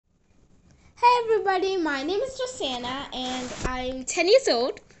Hey everybody, my name is Rosanna and I'm 10 years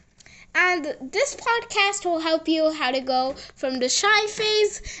old. And this podcast will help you how to go from the shy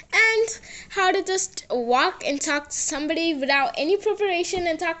phase and how to just walk and talk to somebody without any preparation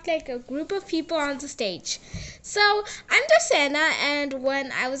and talk like a group of people on the stage. So I'm Rosanna, and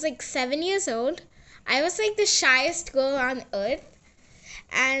when I was like 7 years old, I was like the shyest girl on earth.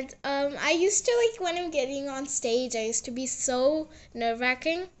 And I used to, like, when I'm getting on stage, I used to be so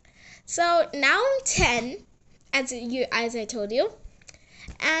nerve-wracking. So now I'm 10, as I told you,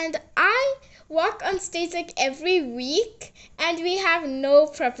 and I walk on stage like every week, and we have no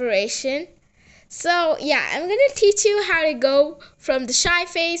preparation. So yeah, I'm gonna teach you how to go from the shy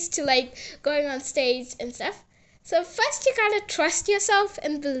phase to like going on stage and stuff. So first you gotta trust yourself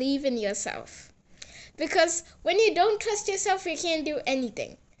and believe in yourself. Because when you don't trust yourself, you can't do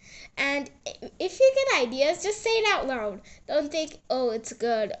anything. And if you get ideas, just say it out loud. Don't think, oh, it's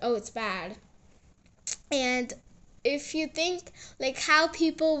good, oh, it's bad. And if you think like how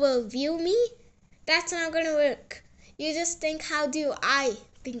people will view me, that's not going to work. You just think, how do I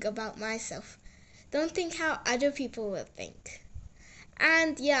think about myself? Don't think how other people will think.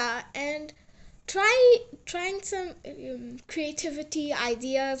 And yeah, and trying some creativity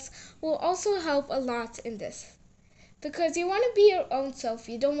ideas will also help a lot in this. Because you want to be your own self.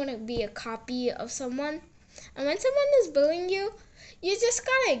 You don't want to be a copy of someone. And when someone is bullying you, you just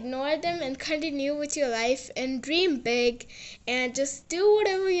gotta ignore them and continue with your life and dream big and just do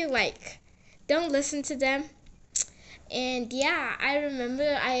whatever you like. Don't listen to them. And yeah, I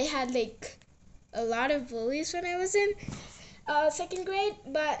remember I had like a lot of bullies when I was in second grade,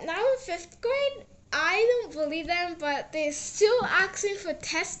 but now in fifth grade, I don't bully them, but they're still asking for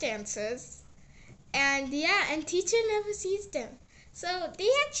test answers. And yeah, and teacher never sees them. So they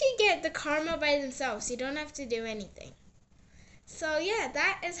actually get the karma by themselves. You don't have to do anything. So yeah,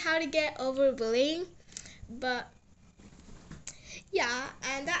 that is how to get over bullying. But yeah,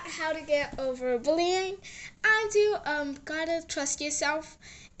 and that how to get over bullying. And you gotta trust yourself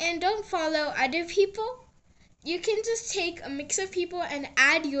and don't follow other people. You can just take a mix of people and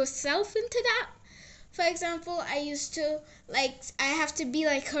add yourself into that. For example, I used to, like, I have to be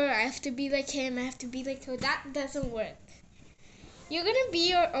like her, I have to be like him, I have to be like her. That doesn't work. You're going to be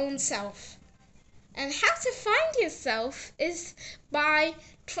your own self. And how to find yourself is by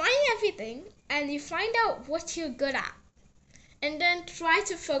trying everything and you find out what you're good at. And then try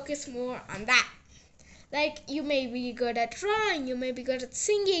to focus more on that. Like, you may be good at drawing, you may be good at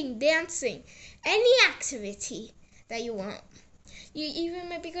singing, dancing, any activity that you want. You even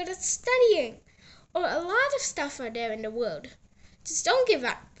may be good at studying. Or a lot of stuff are there in the world. Just don't give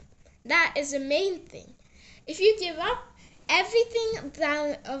up. That is the main thing. If you give up, everything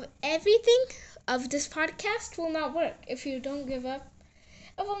of this podcast will not work. If you don't give up,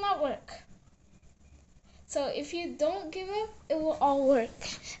 it will not work. So if you don't give up, it will all work.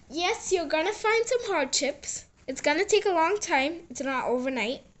 Yes, you're gonna find some hardships. It's gonna take a long time. It's not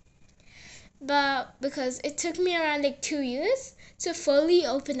overnight. But because it took me around like 2 years to fully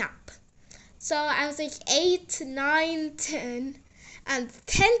open up. So I was like 8, 9, 10, and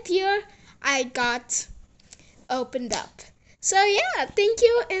 10th year I got opened up. So yeah, thank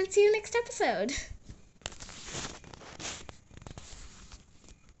you and see you next episode.